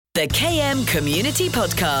The KM Community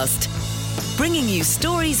Podcast, bringing you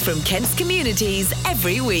stories from Kent's communities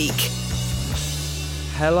every week.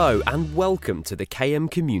 Hello and welcome to the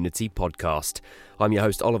KM Community Podcast. I'm your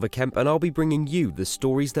host Oliver Kemp and I'll be bringing you the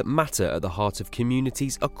stories that matter at the heart of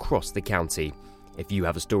communities across the county. If you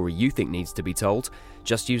have a story you think needs to be told,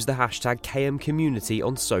 just use the hashtag KMCommunity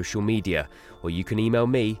on social media, or you can email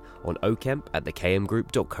me on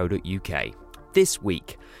okemp@thekmgroup.co.uk. This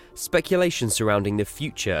week, speculation surrounding the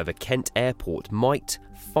future of a Kent airport might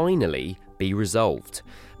finally be resolved.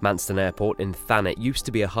 Manston Airport in Thanet used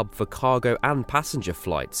to be a hub for cargo and passenger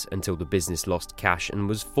flights until the business lost cash and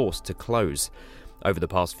was forced to close. Over the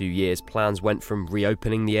past few years, plans went from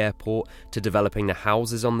reopening the airport to developing the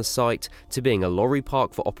houses on the site to being a lorry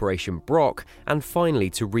park for Operation Brock and finally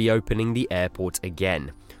to reopening the airport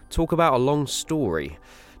again. Talk about a long story.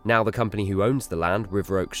 Now the company who owns the land,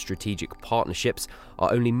 RiverOak Strategic Partnerships,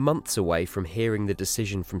 are only months away from hearing the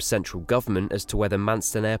decision from central government as to whether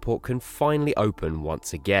Manston Airport can finally open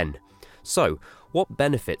once again. So, what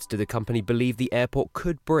benefits do the company believe the airport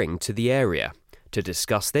could bring to the area? To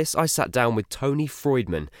discuss this, I sat down with Tony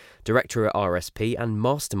Freudmann, Director at RSP and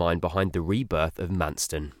mastermind behind the rebirth of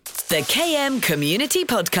Manston. The KM Community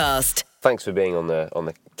Podcast. Thanks for being on the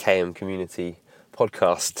KM Community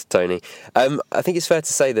Podcast, Tony. I think it's fair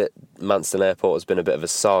to say that Manston Airport has been a bit of a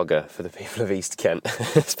saga for the people of East Kent.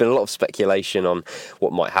 There's been a lot of speculation on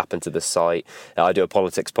what might happen to the site. I do a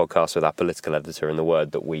politics podcast with our political editor, and the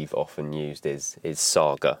word that we've often used is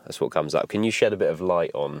saga. That's what comes up. Can you shed a bit of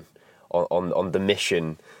light on the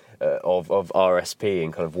mission of RSP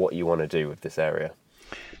and kind of what you want to do with this area?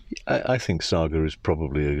 I think saga is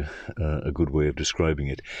probably a good way of describing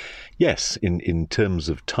it. Yes, in terms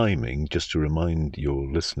of timing, just to remind your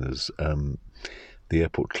listeners, the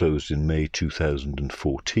airport closed in May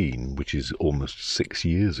 2014, which is almost 6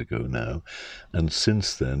 years ago now, and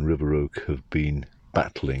since then RiverOak have been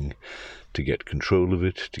battling to get control of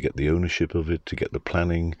it, to get the ownership of it, to get the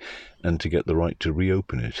planning, and to get the right to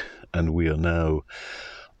reopen it. And we are now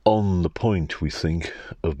on the point, we think,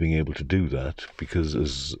 of being able to do that, because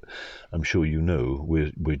as I'm sure you know,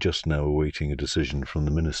 we're just now awaiting a decision from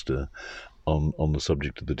the Minister on the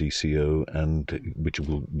subject of the DCO, and which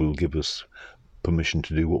will give us permission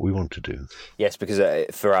to do what we want to do. Yes, because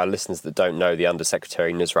for our listeners that don't know, the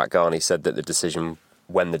Undersecretary Nusrat Ghani said that the decision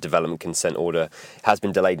when the development consent order has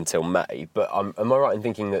been delayed until May, but am I right in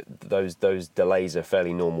thinking that those delays are a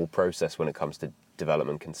fairly normal process when it comes to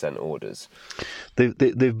development consent orders?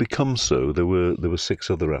 They've become so. There were 6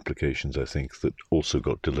 other applications, I think, that also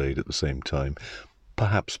got delayed at the same time,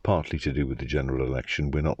 perhaps partly to do with the general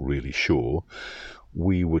election. We're not really sure.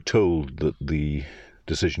 We were told that the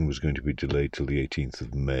decision was going to be delayed till the 18th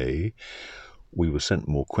of May. We were sent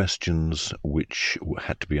more questions which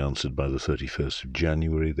had to be answered by the 31st of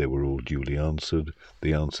January. They were all duly answered.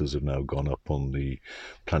 The answers have now gone up on the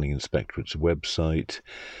Planning Inspectorate's website.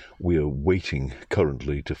 We are waiting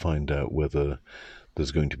currently to find out whether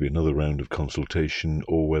there's going to be another round of consultation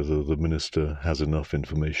or whether the Minister has enough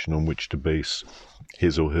information on which to base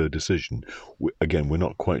his or her decision. Again, we're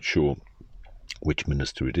not quite sure which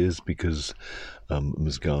minister it is, because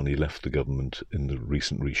Ms Ghani left the government in the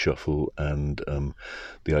recent reshuffle, and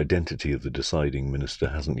the identity of the deciding minister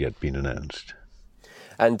hasn't yet been announced.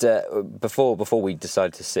 And before we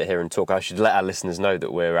decide to sit here and talk, I should let our listeners know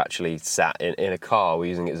that we're actually sat in a car. We're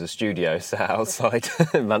using it as a studio, sat outside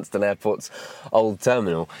Manston Airport's old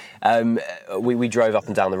terminal. We drove up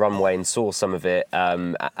and down the runway and saw some of it,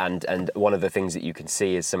 and one of the things that you can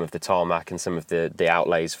see is some of the tarmac and some of the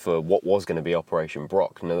outlays for what was going to be Operation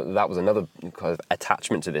Brock. And that was another kind of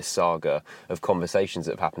attachment to this saga of conversations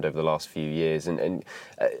that have happened over the last few years. And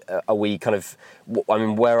are we kind of, I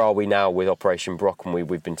mean, where are we now with Operation Brock?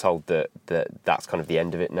 And we've been told that's kind of the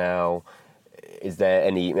end of it now. Is there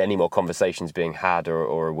any more conversations being had, or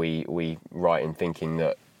are we right in thinking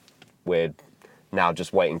that we're now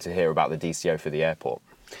just waiting to hear about the DCO for the airport?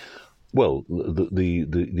 Well,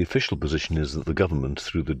 the official position is that the government,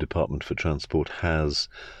 through the Department for Transport, has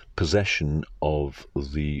possession of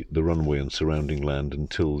the runway and surrounding land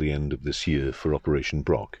until the end of this year for Operation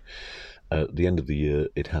Brock. At the end of the year,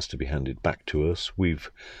 it has to be handed back to us.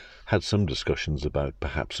 We've had some discussions about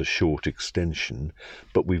perhaps a short extension,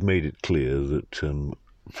 but we've made it clear that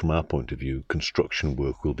from our point of view, construction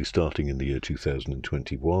work will be starting in the year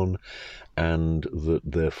 2021, and that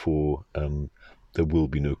therefore there will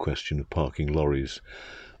be no question of parking lorries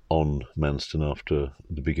on Manston after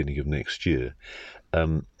the beginning of next year.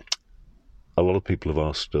 a lot of people have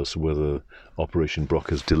asked us whether Operation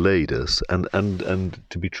Brock has delayed us, and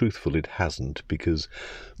to be truthful, it hasn't, because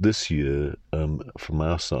this year, from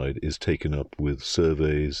our side, is taken up with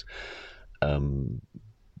surveys,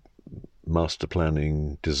 master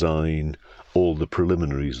planning, design, all the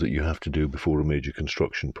preliminaries that you have to do before a major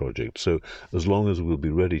construction project. So as long as we'll be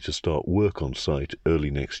ready to start work on site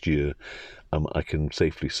early next year, I can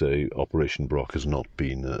safely say Operation Brock has not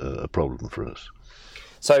been a problem for us.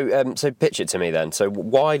 So pitch it to me then. So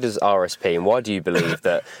why does RSP, and why do you believe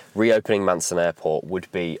that reopening Manston Airport would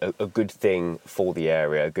be a good thing for the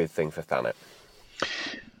area, a good thing for Thanet?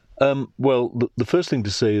 Well, the first thing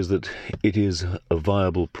to say is that it is a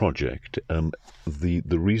viable project.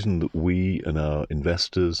 The reason that we and our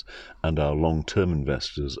investors and our long-term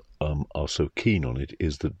investors are so keen on it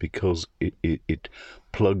is that because it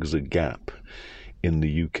plugs a gap in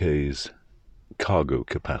the UK's cargo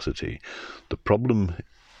capacity. The problem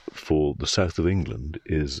for the south of England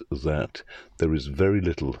is that there is very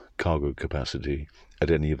little cargo capacity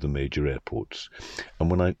at any of the major airports.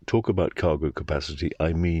 And when I talk about cargo capacity,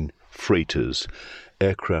 I mean freighters,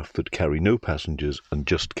 aircraft that carry no passengers and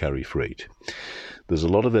just carry freight. There's a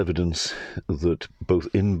lot of evidence that both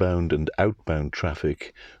inbound and outbound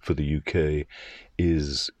traffic for the UK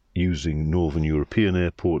is using Northern European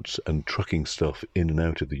airports and trucking stuff in and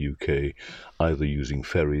out of the UK, either using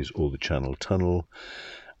ferries or the Channel Tunnel.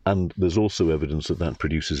 And there's also evidence that that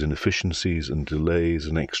produces inefficiencies and delays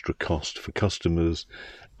and extra cost for customers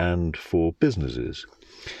and for businesses.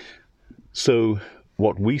 So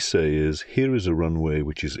what we say is, here is a runway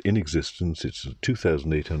which is in existence. It's a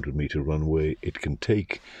 2,800 metre runway. It can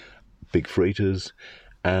take big freighters,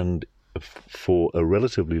 and for a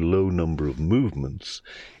relatively low number of movements,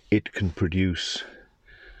 it can produce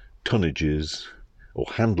tonnages or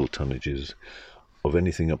handle tonnages of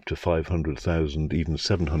anything up to 500,000, even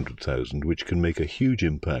 700,000, which can make a huge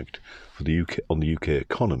impact for the UK, on the UK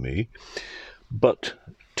economy. But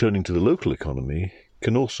turning to the local economy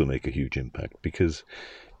can also make a huge impact, because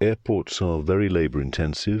airports are very labour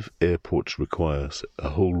intensive. Airports require a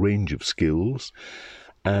whole range of skills,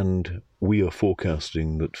 and we are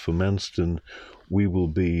forecasting that for Manston we will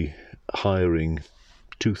be hiring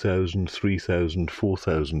 2,000, 3,000,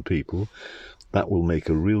 4,000 people. That will make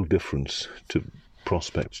a real difference to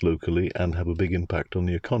prospects locally and have a big impact on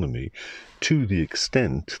the economy, to the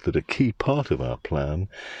extent that a key part of our plan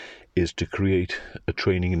is to create a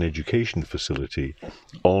training and education facility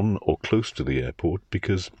on or close to the airport,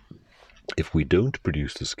 because if we don't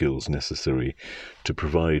produce the skills necessary to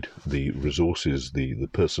provide the resources, the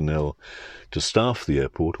personnel to staff the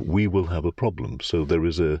airport, we will have a problem. So there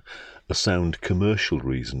is a sound commercial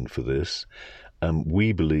reason for this.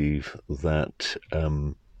 We believe that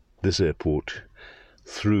this airport,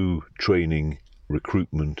 through training,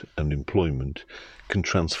 recruitment and employment, can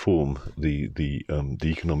transform the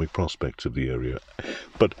economic prospects of the area.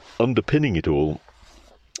 But underpinning it all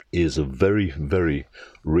is a very, very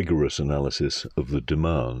rigorous analysis of the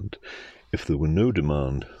demand. If there were no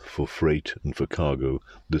demand for freight and for cargo,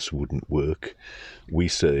 this wouldn't work. We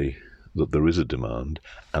say that there is a demand,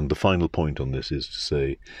 and the final point on this is to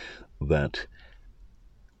say that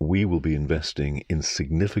we will be investing in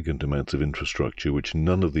significant amounts of infrastructure which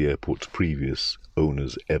none of the airport's previous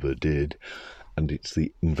owners ever did, and it's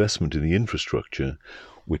the investment in the infrastructure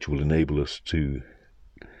which will enable us to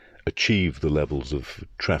achieve the levels of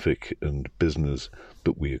traffic and business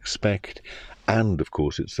that we expect, and of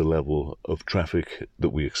course it's the level of traffic that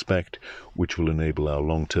we expect which will enable our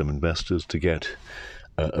long-term investors to get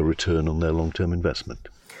a return on their long-term investment.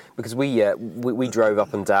 Because we drove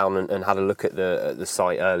up and down and had a look at the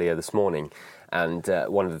site earlier this morning, and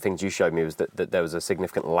one of the things you showed me was that there was a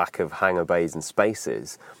significant lack of hangar bays and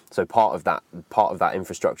spaces. So part of that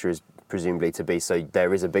infrastructure is presumably to be so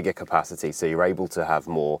there is a bigger capacity, so you're able to have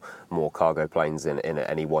more cargo planes in at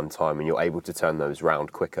any one time, and you're able to turn those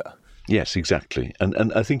round quicker. Yes, exactly.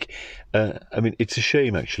 And I think, it's a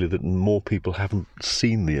shame actually that more people haven't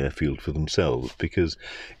seen the airfield for themselves, because,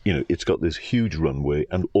 it's got this huge runway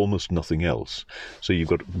and almost nothing else. So you've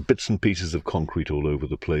got bits and pieces of concrete all over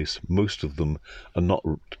the place. Most of them are not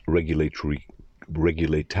regulatorily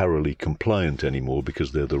compliant anymore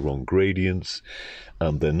because they're the wrong gradients.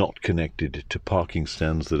 They're not connected to parking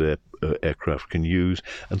stands that aircraft can use,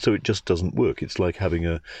 and so it just doesn't work. It's like having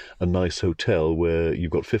a nice hotel where you've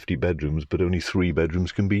got 50 bedrooms but only 3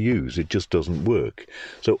 bedrooms can be used. It just doesn't work.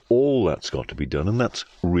 So all that's got to be done, and that's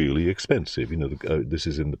really expensive. This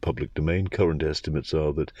is in the public domain. Current estimates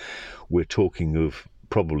are that we're talking of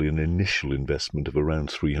probably an initial investment of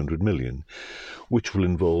around 300 million, which will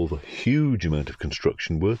involve a huge amount of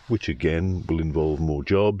construction work, which again will involve more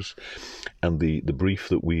jobs. And the brief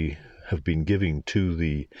that we have been giving to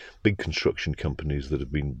the big construction companies that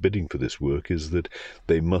have been bidding for this work is that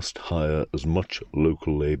they must hire as much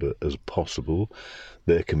local labour as possible.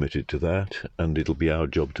 They're committed to that, and it'll be our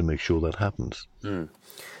job to make sure that happens. Mm.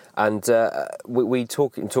 And we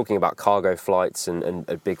talking about cargo flights and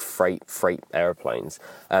big freight aeroplanes,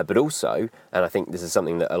 but also, and I think this is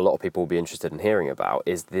something that a lot of people will be interested in hearing about,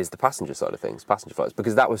 is the passenger side of things, passenger flights,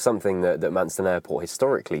 because that was something that Manston Airport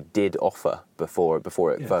historically did offer before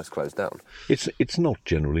it first closed down. It's not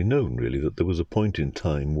generally known, really, that there was a point in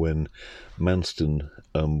time when Manston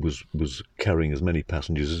was carrying as many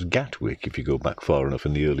passengers as Gatwick, if you go back far enough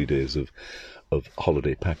in the early days of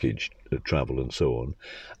holiday package travel and so on,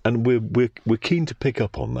 and we're keen to pick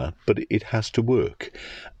up on that, but it has to work,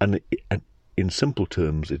 and in simple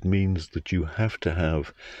terms, it means that you have to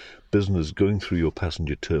have business going through your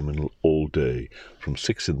passenger terminal all day, from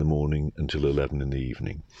 6 in the morning until 11 in the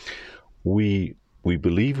evening. We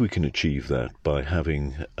believe we can achieve that by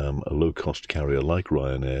having a low-cost carrier like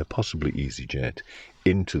Ryanair, possibly EasyJet,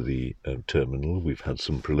 into the terminal. We've had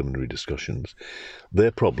some preliminary discussions.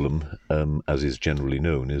 Their problem, as is generally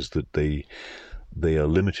known, is that they are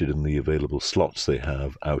limited in the available slots they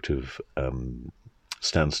have out of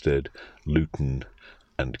Stansted, Luton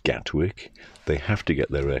and Gatwick. They have to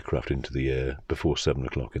get their aircraft into the air before 7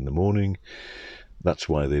 o'clock in the morning. That's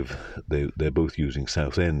why they're both using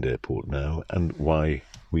Southend Airport now, and why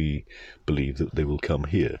we believe that they will come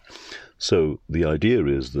here. So the idea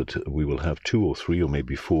is that we will have 2 or 3 or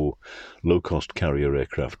maybe 4 low-cost carrier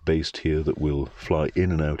aircraft based here that will fly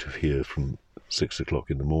in and out of here from 6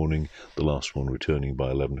 o'clock in the morning, the last one returning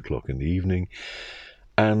by 11 o'clock in the evening,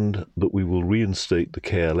 and that we will reinstate the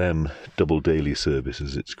KLM double daily service,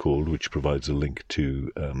 as it's called, which provides a link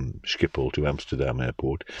to Schiphol, to Amsterdam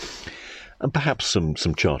Airport, and perhaps some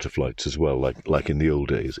charter flights as well, like in the old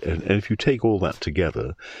days. And if you take all that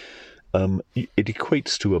together, it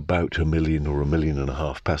equates to about 1 million or 1.5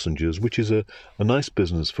 million passengers, which is a nice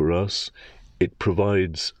business for us. It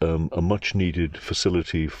provides a much-needed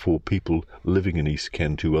facility for people living in East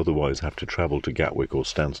Kent who otherwise have to travel to Gatwick or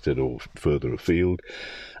Stansted or further afield,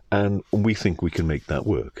 and we think we can make that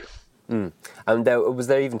work. Mm. And was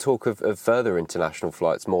there even talk of further international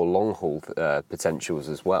flights, more long-haul potentials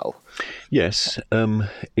as well? Yes,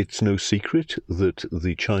 it's no secret that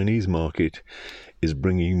the Chinese market is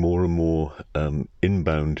bringing more and more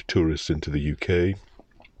inbound tourists into the UK,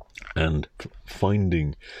 and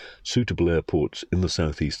finding suitable airports in the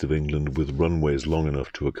southeast of England with runways long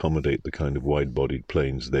enough to accommodate the kind of wide-bodied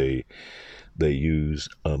planes they use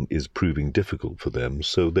is proving difficult for them.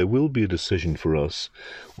 So there will be a decision for us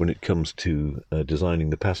when it comes to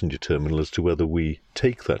designing the passenger terminal as to whether we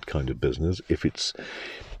take that kind of business, if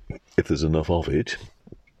there's enough of it.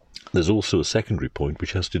 There's also a secondary point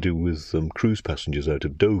which has to do with cruise passengers out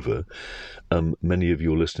of Dover. Many of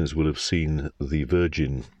your listeners will have seen the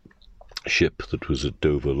Virgin ship that was at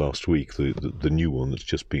Dover last week, the new one that's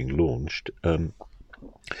just being launched.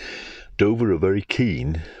 Dover are very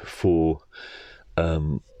keen for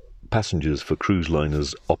passengers for cruise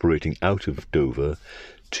liners operating out of Dover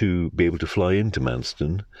to be able to fly into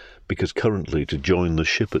Manston, because currently to join the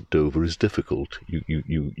ship at Dover is difficult.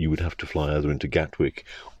 You would have to fly either into Gatwick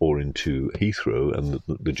or into Heathrow, and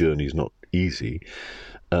the journey's not easy.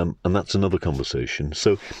 And that's another conversation.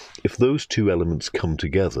 So if those two elements come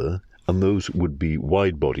together, and those would be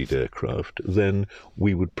wide-bodied aircraft, then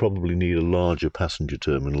we would probably need a larger passenger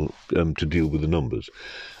terminal to deal with the numbers.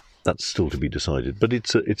 That's still to be decided, but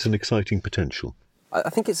it's an exciting potential. I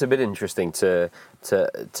think it's a bit interesting to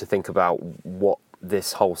think about what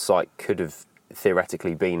this whole site could have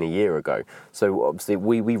theoretically been a year ago. So obviously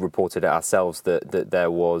we reported it ourselves that there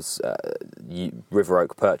was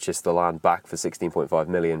RiverOak purchased the land back for 16.5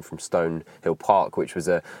 million from Stonehill Park, which was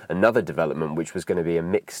another development which was going to be a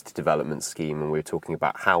mixed development scheme, and we were talking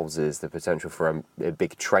about houses, the potential for a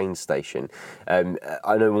big train station.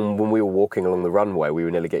 I know when we were walking along the runway, we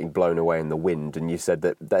were nearly getting blown away in the wind, and you said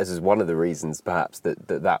that this is one of the reasons perhaps that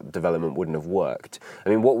development wouldn't have worked. I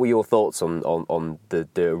mean, what were your thoughts on the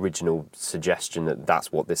original suggestion that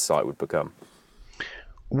that's what this site would become?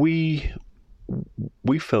 We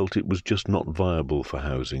felt it was just not viable for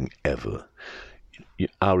housing ever.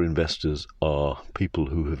 Our investors are people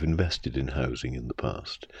who have invested in housing in the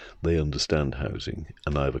past. They understand housing,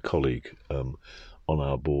 and I have a colleague on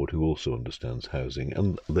our board who also understands housing,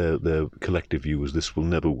 and their collective view is this will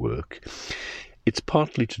never work. It's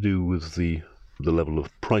partly to do with the the level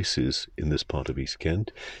of prices in this part of East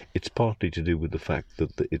Kent. It's partly to do with the fact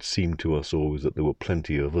that it seemed to us always that there were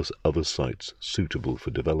plenty of other sites suitable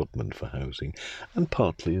for development for housing, and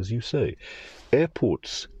partly, as you say,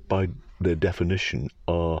 airports by their definition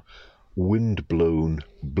are wind-blown,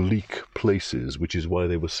 bleak places, which is why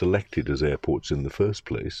they were selected as airports in the first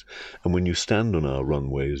place. And when you stand on our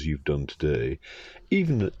runway, as you've done today,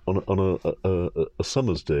 even on a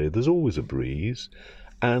summer's day, there's always a breeze,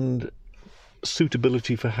 and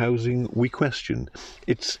suitability for housing we question.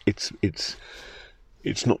 It's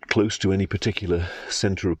not close to any particular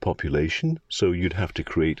centre of population, so you'd have to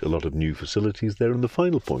create a lot of new facilities there. And the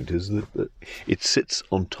final point is that it sits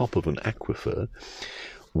on top of an aquifer.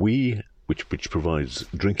 Which provides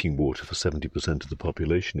drinking water for 70% of the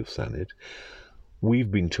population of Thanet. We've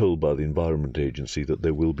been told by the Environment Agency that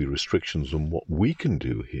there will be restrictions on what we can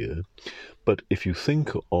do here. But if you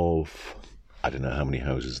think of, I don't know how many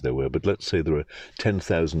houses there were, but let's say there are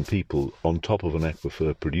 10,000 people on top of an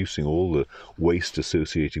aquifer producing all the waste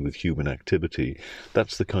associated with human activity.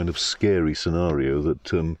 That's the kind of scary scenario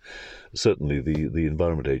that certainly the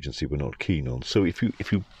Environment Agency were not keen on. So if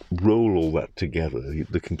you roll all that together,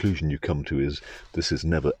 the conclusion you come to is this is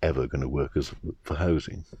never ever going to work for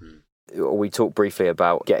housing. We talked briefly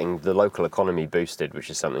about getting the local economy boosted, which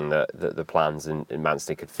is something that the plans in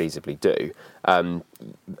Manston could feasibly do.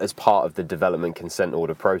 As part of the development consent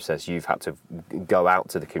order process, you've had to go out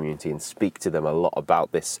to the community and speak to them a lot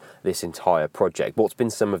about this entire project. What's been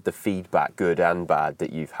some of the feedback, good and bad,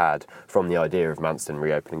 that you've had from the idea of Manston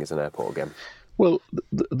reopening as an airport again? Well,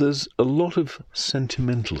 there's a lot of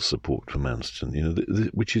sentimental support for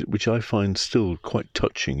Manston, which I find still quite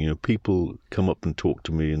touching. People come up and talk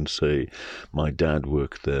to me and say, my dad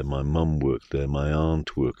worked there, my mum worked there, my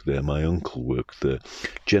aunt worked there, my uncle worked there.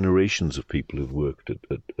 Generations of people have worked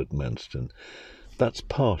at Manston. That's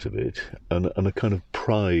part of it, and a kind of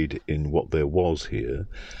pride in what there was here.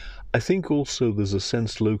 I think also there's a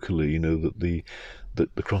sense locally,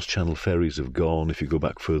 that the cross-channel ferries have gone. If you go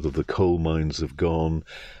back further, the coal mines have gone.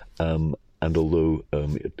 And although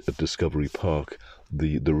at Discovery Park,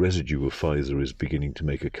 the residue of Pfizer is beginning to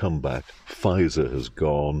make a comeback, Pfizer has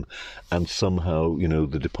gone. And somehow,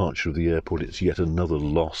 the departure of the airport, it's yet another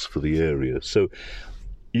loss for the area. So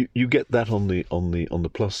you get that on the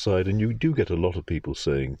plus side, and you do get a lot of people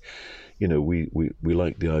saying, we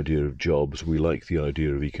like the idea of jobs, we like the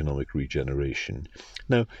idea of economic regeneration.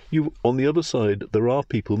 Now, on the other side, there are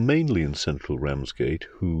people, mainly in central Ramsgate,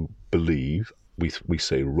 who believe, we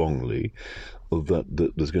say wrongly,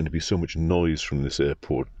 that there's going to be so much noise from this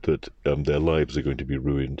airport that their lives are going to be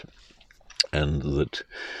ruined, and that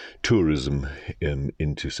tourism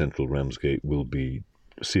into central Ramsgate will be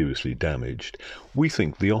seriously damaged. We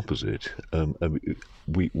think the opposite.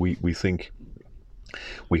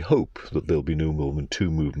 We hope that there'll be no more than 2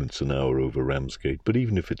 movements an hour over Ramsgate, but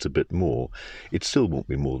even if it's a bit more, it still won't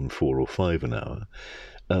be more than 4 or 5 an hour.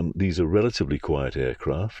 These are relatively quiet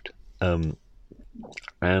aircraft, and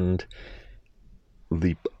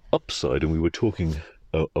the upside, and we were talking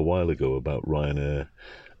a while ago about Ryanair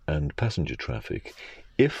and passenger traffic.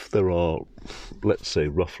 If there are, let's say,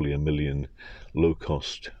 roughly 1 million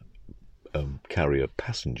low-cost carrier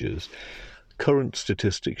passengers, current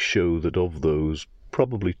statistics show that of those,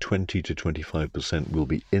 probably 20 to 25% will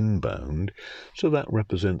be inbound, so that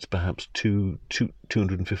represents perhaps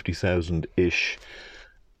 250,000-ish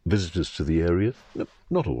visitors to the area.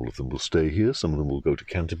 Not all of them will stay here. Some of them will go to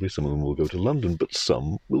Canterbury, some of them will go to London, but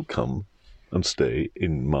some will come and stay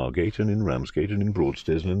in Margate and in Ramsgate and in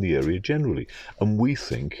Broadstairs and in the area generally. And we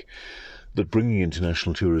think that bringing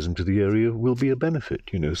international tourism to the area will be a benefit,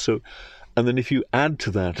 So, and then if you add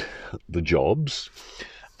to that the jobs,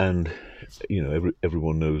 and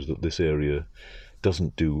everyone knows that this area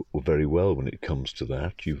doesn't do very well when it comes to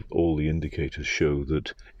that. All the indicators show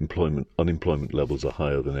that unemployment levels are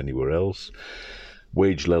higher than anywhere else,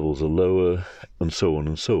 wage levels are lower, and so on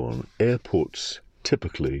and so on. Airports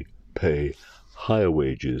typically pay higher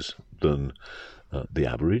wages than the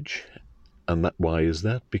average, and why is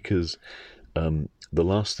that? Because the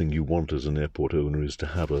last thing you want as an airport owner is to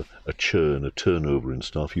have a turnover in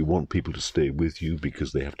staff. You want people to stay with you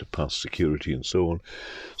because they have to pass security and so on.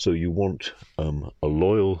 So you want a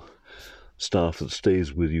loyal staff that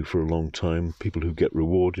stays with you for a long time, people who get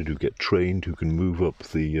rewarded, who get trained, who can move up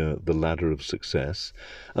the ladder of success.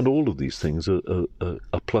 And all of these things are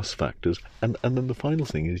plus factors. And then the final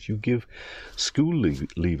thing is you give school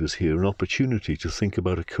leavers here an opportunity to think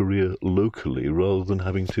about a career locally rather than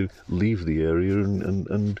having to leave the area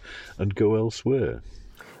and go elsewhere.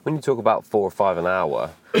 When you talk about 4 or 5 an hour,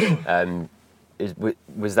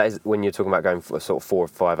 was that when you're talking about going for sort of 4 or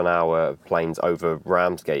 5 an hour planes over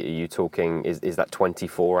Ramsgate? Are you talking is that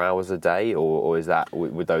 24 hours a day, or is that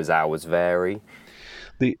would those hours vary?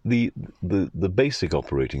 The basic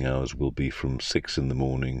operating hours will be from 6 in the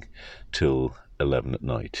morning till 11 at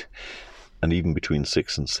night, and even between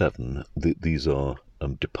 6 and 7, these are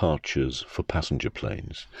departures for passenger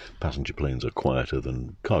planes. Passenger planes are quieter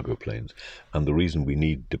than cargo planes, and the reason we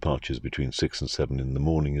need departures between 6 and 7 in the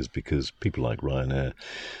morning is because people like Ryanair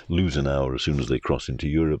lose an hour as soon as they cross into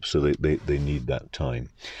Europe, so they need that time.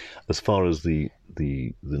 As far as the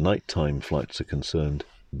nighttime flights are concerned,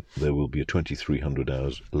 there will be a 2300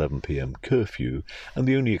 hours 11 p.m. curfew, and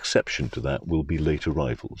the only exception to that will be late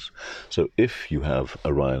arrivals. So if you have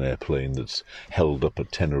a Ryanair plane that's held up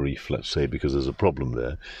at Tenerife, let's say, because there's a problem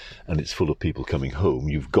there, and it's full of people coming home,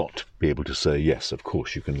 you've got to be able to say, yes, of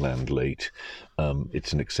course you can land late.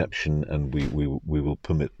 It's an exception, and we will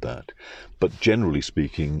permit that. But generally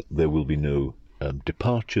speaking, there will be no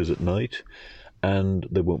departures at night, and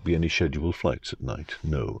there won't be any scheduled flights at night.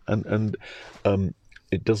 No.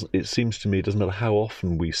 It seems to me it doesn't matter how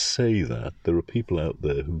often we say that, there are people out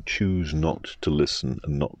there who choose not to listen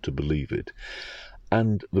and not to believe it.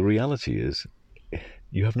 And the reality is,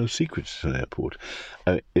 you have no secrets at an airport.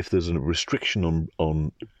 If there's a restriction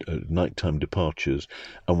on nighttime departures,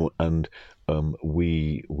 and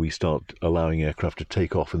we start allowing aircraft to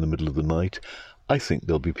take off in the middle of the night, I think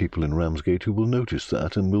there'll be people in Ramsgate who will notice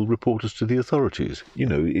that and will report us to the authorities. You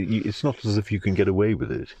know, it's not as if you can get away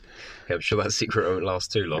with it. Yeah, I'm sure that secret won't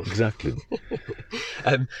last too long. Exactly.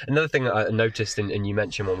 Another thing that I noticed, and you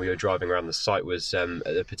mentioned when we were driving around the site, was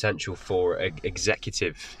the potential for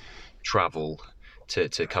executive travel to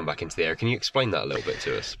come back into the area. Can you explain that a little bit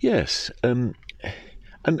to us? Yes.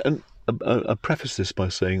 I preface this by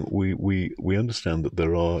saying we understand that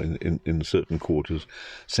there are in certain quarters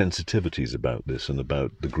sensitivities about this and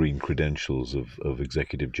about the green credentials of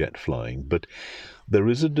executive jet flying, but there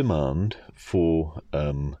is a demand for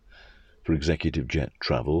executive jet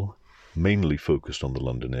travel, mainly focused on the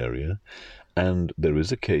London area, and there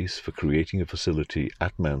is a case for creating a facility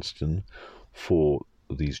at Manston for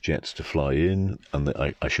these jets to fly in, and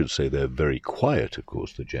I should say they're very quiet, of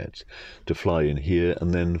course, the jets, to fly in here,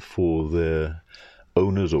 and then for their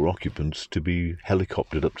owners or occupants to be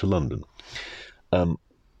helicoptered up to London.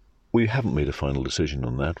 We haven't made a final decision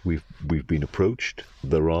on that. We've been approached.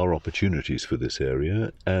 There are opportunities for this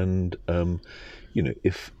area, and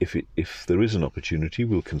if there is an opportunity,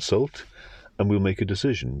 we'll consult and we'll make a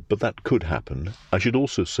decision. But that could happen. I should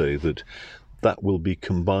also say that will be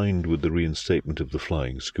combined with the reinstatement of the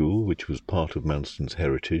flying school, which was part of Manston's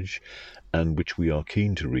heritage and which we are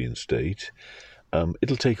keen to reinstate.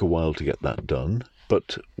 It'll take a while to get that done,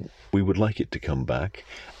 but we would like it to come back.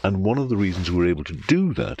 And one of the reasons we're able to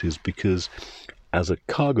do that is because as a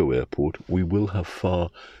cargo airport, we will have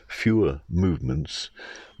far fewer movements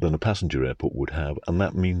than a passenger airport would have, and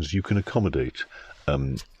that means you can accommodate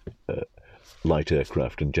light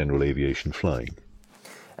aircraft and general aviation flying.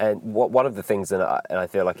 And one of the things, and I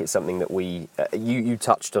feel like it's something that you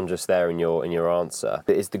touched on just there in your answer,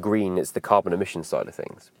 is it's the carbon emission side of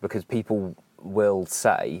things. Because people will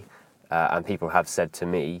say, and people have said to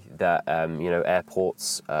me, that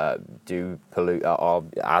airports do pollute, are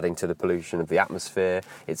adding to the pollution of the atmosphere.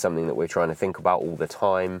 It's something that we're trying to think about all the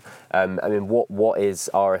time. What is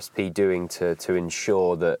RSP doing to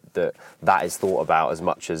ensure that is thought about as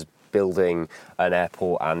much as building an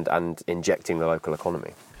airport and injecting the local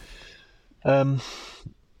economy? A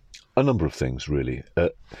number of things, really.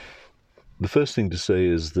 The first thing to say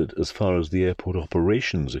is that as far as the airport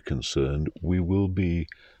operations are concerned, we will be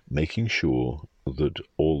making sure that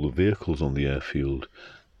all the vehicles on the airfield,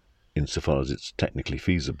 insofar as it's technically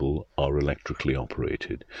feasible, are electrically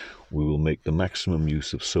operated. We will make the maximum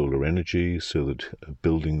use of solar energy so that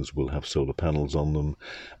buildings will have solar panels on them,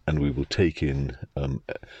 and we will take in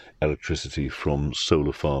electricity from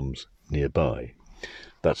solar farms nearby.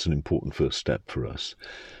 That's an important first step for us.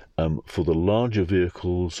 For the larger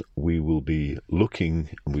vehicles, we will be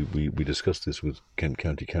looking, we discussed this with Kent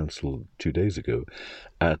County Council 2 days ago,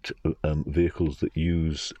 at vehicles that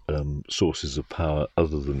use sources of power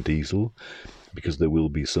other than diesel, because there will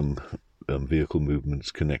be some vehicle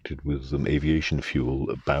movements connected with aviation fuel,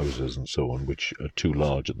 Bowsers and so on, which are too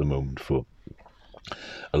large at the moment for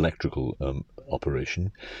electrical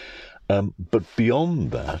operation. But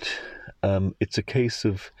beyond that, it's a case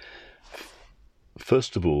of,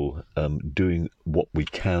 first of all, doing what we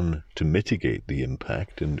can to mitigate the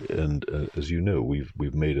impact, and as you know,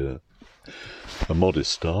 we've made a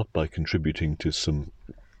modest start by contributing to some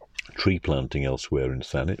tree planting elsewhere in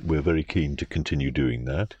Thanet. We're very keen to continue doing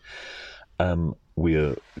that, We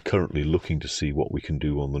are currently looking to see what we can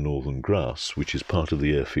do on the northern grass, which is part of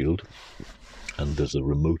the airfield. And there's a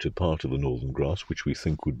remoter part of the northern grass which we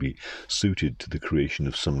think would be suited to the creation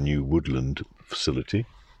of some new woodland facility.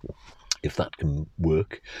 If that can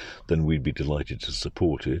work, then we'd be delighted to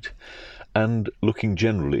support it. And looking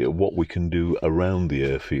generally at what we can do around the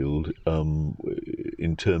airfield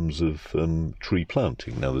in terms of tree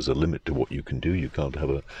planting. Now, there's a limit to what you can do. You can't have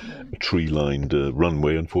a tree-lined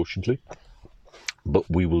runway, unfortunately. But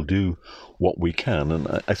we will do what we can. And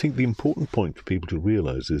I think the important point for people to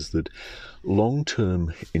realise is that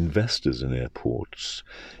long-term investors in airports,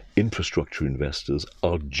 infrastructure investors,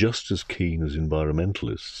 are just as keen as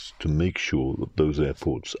environmentalists to make sure that those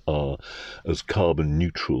airports are as carbon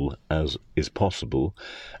neutral as is possible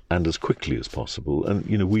and as quickly as possible. And,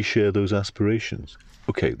 we share those aspirations.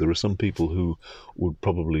 Okay, there are some people who would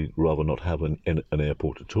probably rather not have an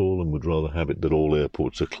airport at all and would rather have it that all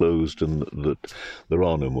airports are closed and that there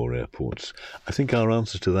are no more airports. I think our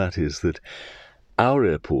answer to that is that our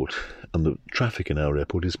airport and the traffic in our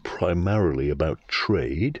airport is primarily about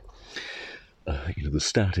trade. The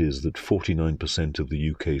stat is that 49% of the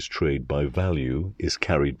UK's trade by value is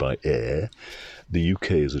carried by air. The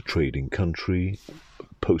UK is a trading country.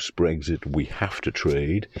 Post-Brexit, we have to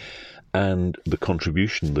trade. And the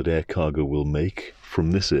contribution that air cargo will make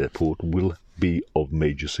from this airport will be of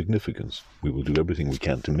major significance. We will do everything we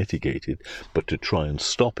can to mitigate it, but to try and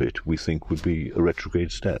stop it, we think would be a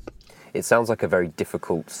retrograde step. It sounds like a very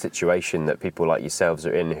difficult situation that people like yourselves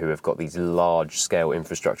are in who have got these large-scale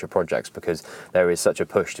infrastructure projects, because there is such a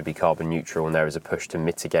push to be carbon neutral and there is a push to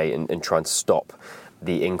mitigate and try and stop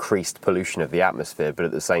the increased pollution of the atmosphere, but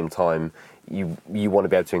at the same time you want to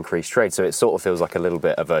be able to increase trade. So it sort of feels like a little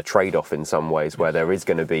bit of a trade-off in some ways, where there is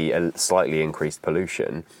going to be a slightly increased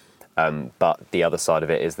pollution, but the other side of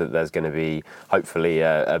it is that there's going to be hopefully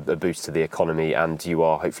a boost to the economy, and you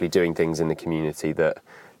are hopefully doing things in the community that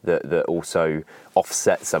also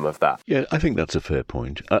offset some of that. Yeah, I think that's a fair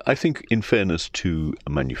point. I think, in fairness to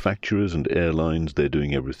manufacturers and airlines, they're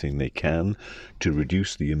doing everything they can to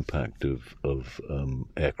reduce the impact of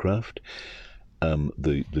aircraft.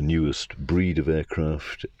 The newest breed of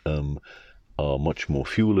aircraft are much more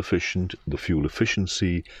fuel efficient. The fuel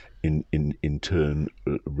efficiency in turn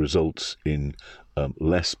results in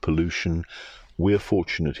less pollution. We're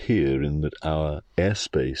fortunate here in that our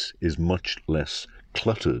airspace is much less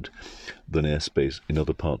cluttered than airspace in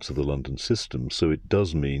other parts of the London system. So it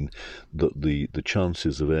does mean that the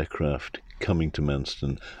chances of aircraft coming to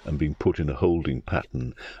Manston and being put in a holding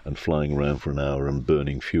pattern and flying around for an hour and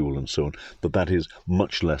burning fuel and so on, that is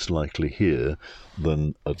much less likely here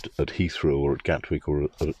than at Heathrow or at Gatwick or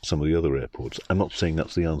at some of the other airports. I'm not saying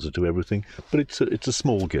that's the answer to everything, but it's a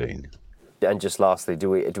small gain. And just lastly, do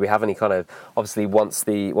we have any kind of, obviously once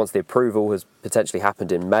the approval has potentially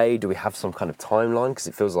happened in May, do we have some kind of timeline? Because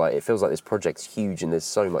it feels like this project's huge and there's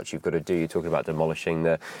so much you've got to do. You're talking about demolishing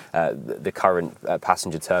the current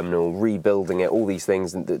passenger terminal, rebuilding it, all these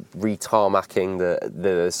things, and re-tarmacking.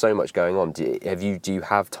 There's so much going on. Do you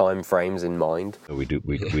have time frames in mind? We do.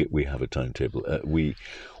 We have a timetable. We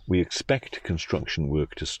expect construction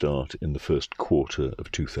work to start in the first quarter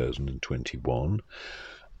of 2021.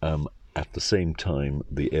 At the same time,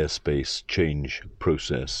 the airspace change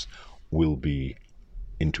process will be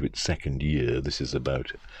into its second year. This is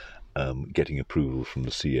about getting approval from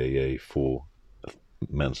the CAA for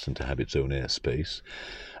Manston to have its own airspace.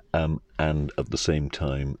 And at the same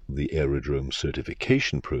time, the aerodrome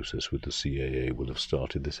certification process with the CAA will have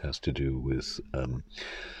started. This has to do with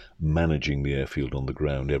managing the airfield on the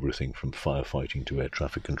ground, everything from firefighting to air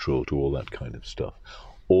traffic control to all that kind of stuff.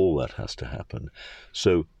 All that has to happen.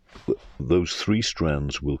 So those three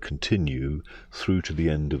strands will continue through to the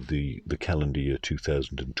end of the calendar year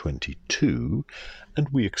 2022, and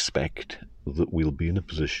we expect that we'll be in a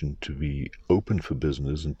position to be open for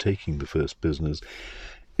business and taking the first business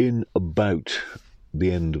in about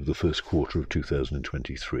the end of the first quarter of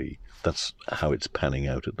 2023. That's how it's panning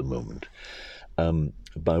out at the moment.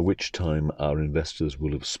 By which time our investors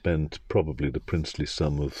will have spent probably the princely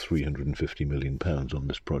sum of £350 million on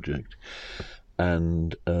this project.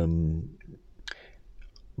 And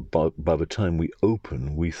by the time we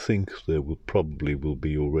open, we think there will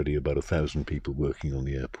be already about 1,000 people working on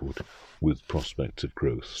the airport with prospects of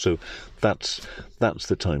growth. So that's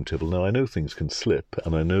the timetable. Now, I know things can slip,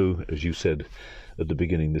 and I know, as you said at the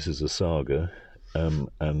beginning, this is a saga, and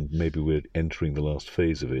maybe we're entering the last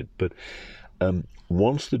phase of it. But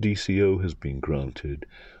once the DCO has been granted,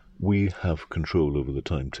 we have control over the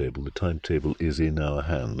timetable. The timetable is in our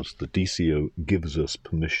hands. The DCO gives us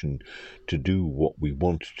permission to do what we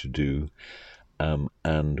want to do,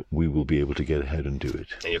 and we will be able to get ahead and do it.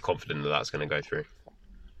 And you're confident that that's going to go through?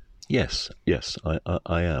 Yes,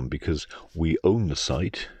 I am, because we own the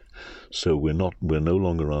site. So we're no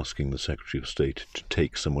longer asking the Secretary of State to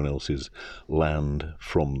take someone else's land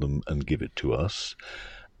from them and give it to us.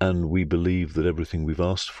 And we believe that everything we've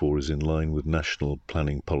asked for is in line with national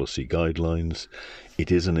planning policy guidelines.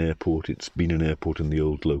 It is an airport. It's been an airport in the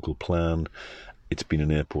old local plan. It's been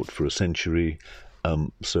an airport for a century.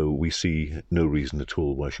 So we see no reason at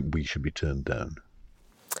all why we should be turned down.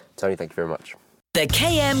 Tony, thank you very much. The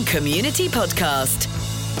KM Community Podcast,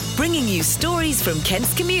 bringing you stories from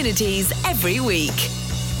Kent's communities every week.